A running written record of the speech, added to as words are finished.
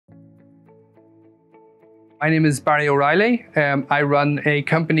My name is Barry O'Reilly. I run a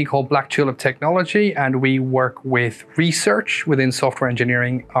company called Black Tulip Technology, and we work with research within software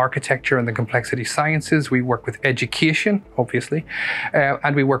engineering, architecture, and the complexity sciences. We work with education, obviously,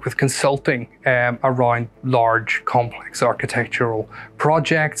 and we work with consulting around large, complex architectural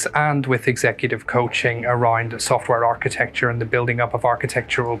projects, and with executive coaching around software architecture and the building up of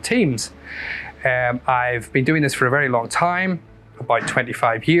architectural teams. I've been doing this for a very long time. About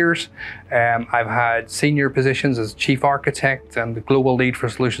 25 years. I've had senior positions as chief architect and the global lead for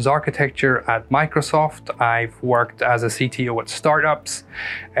solutions architecture at Microsoft. I've worked as a CTO at startups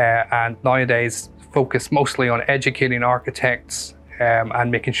and nowadays focus mostly on educating architects and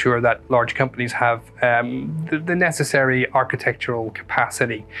making sure that large companies have the necessary architectural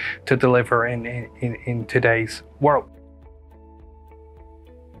capacity to deliver in today's world.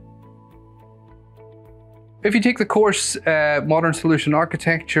 If you take the course Modern Solution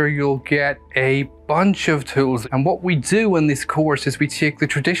Architecture, you'll get a bunch of tools. And what we do in this course is we take the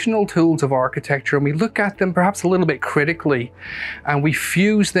traditional tools of architecture and we look at them perhaps a little bit critically, and we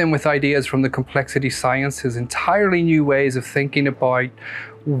fuse them with ideas from the complexity sciences, entirely new ways of thinking about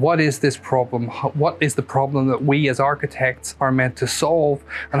what is this problem? What is the problem that we as architects are meant to solve?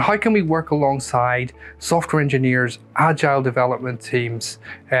 And how can we work alongside software engineers, agile development teams,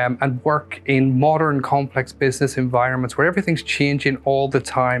 and work in modern complex business environments where everything's changing all the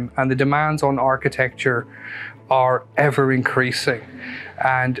time and the demands on architecture are ever increasing.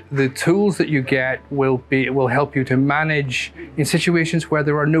 And the tools that you get will help you to manage in situations where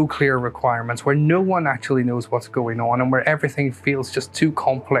there are no clear requirements, where no one actually knows what's going on, and where everything feels just too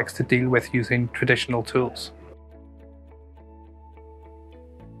complex to deal with using traditional tools.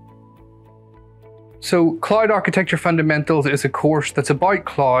 So Cloud Architecture Fundamentals is a course that's about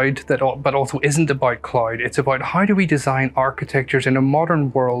cloud, but also isn't about cloud. It's about how do we design architectures in a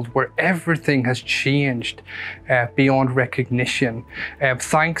modern world where everything has changed beyond recognition,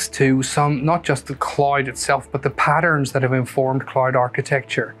 thanks to not just the cloud itself, but the patterns that have informed cloud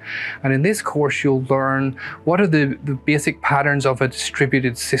architecture. And in this course, you'll learn what are the basic patterns of a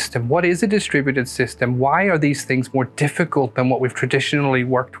distributed system. What is a distributed system? Why are these things more difficult than what we've traditionally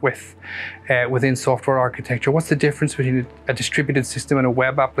worked with within software architecture? What's the difference between a distributed system and a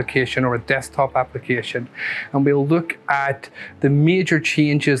web application or a desktop application? And we'll look at the major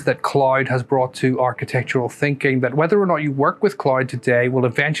changes that cloud has brought to architectural thinking, that whether or not you work with cloud today will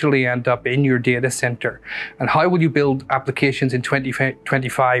eventually end up in your data center. And how will you build applications in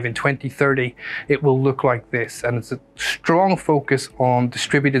 2025, in 2030? It will look like this. And it's a strong focus on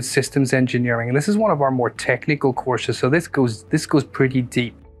distributed systems engineering. And this is one of our more technical courses, so this goes pretty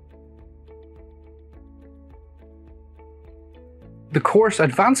deep. The course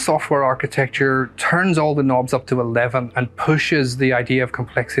Advanced Software Architecture turns all the knobs up to 11 and pushes the idea of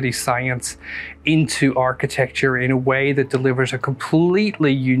complexity science into architecture in a way that delivers a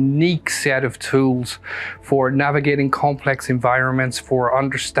completely unique set of tools for navigating complex environments, for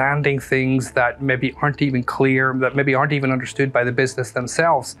understanding things that maybe aren't even clear, that maybe aren't even understood by the business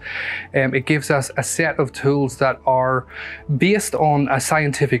themselves. It gives us a set of tools that are based on a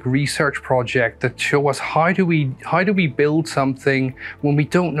scientific research project that show us how do we build something when we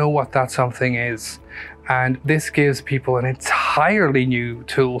don't know what that something is. And this gives people an entirely new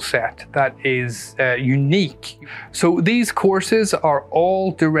tool set that is unique. So these courses are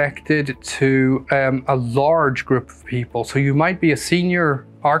all directed to a large group of people. So you might be a senior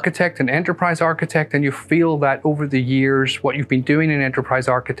architect, an enterprise architect, and you feel that over the years what you've been doing in enterprise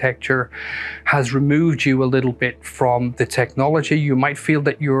architecture has removed you a little bit from the technology. You might feel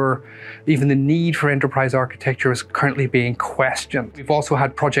that even the need for enterprise architecture is currently being questioned. We've also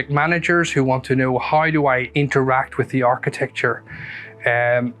had project managers who want to know, how do I interact with the architecture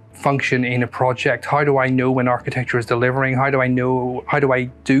function in a project? How do I know when architecture is delivering? How do I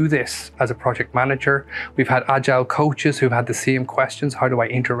do this as a project manager? We've had agile coaches who've had the same questions. How do I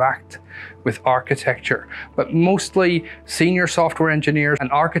interact with architecture? But mostly senior software engineers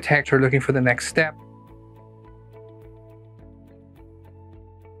and architects are looking for the next step.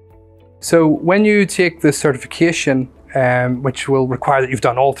 So when you take the certification, which will require that you've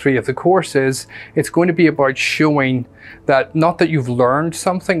done all three of the courses, it's going to be about showing that not that you've learned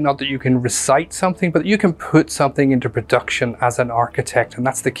something, not that you can recite something, but that you can put something into production as an architect, and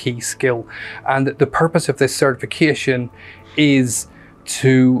that's the key skill. And the purpose of this certification is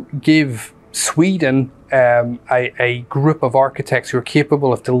to give Sweden a group of architects who are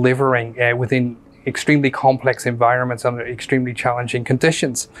capable of delivering within extremely complex environments under extremely challenging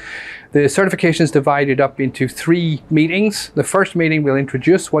conditions. The certification is divided up into 3 meetings. The first meeting will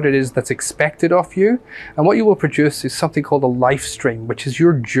introduce what it is that's expected of you, and what you will produce is something called a life stream, which is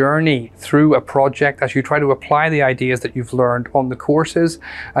your journey through a project as you try to apply the ideas that you've learned on the courses,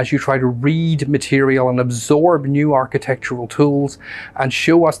 as you try to read material and absorb new architectural tools, and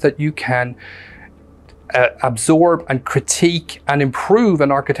show us that you can absorb and critique and improve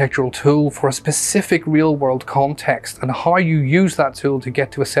an architectural tool for a specific real-world context, and how you use that tool to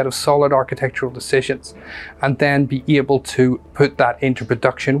get to a set of solid architectural decisions, and then be able to put that into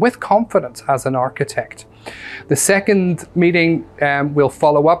production with confidence as an architect. The second meeting will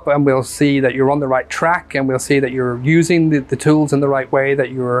follow up, and we'll see that you're on the right track, and we'll see that you're using the tools in the right way,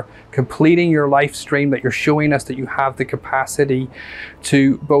 that you're completing your life stream, that you're showing us that you have the capacity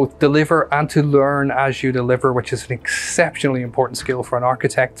to both deliver and to learn as you deliver, which is an exceptionally important skill for an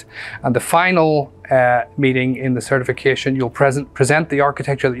architect. And the final meeting in the certification, you'll present the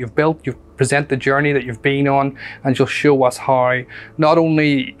architecture that you've built, you present the journey that you've been on, and you'll show us how not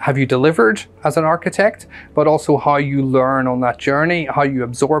only have you delivered as an architect, but also how you learn on that journey, how you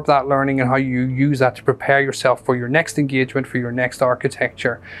absorb that learning, and how you use that to prepare yourself for your next engagement, for your next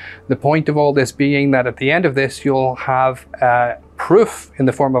architecture. The point of all this being that at the end of this, you'll have proof in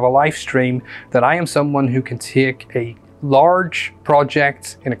the form of a live stream that I am someone who can take a large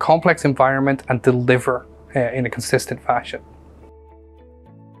project in a complex environment and deliver in a consistent fashion.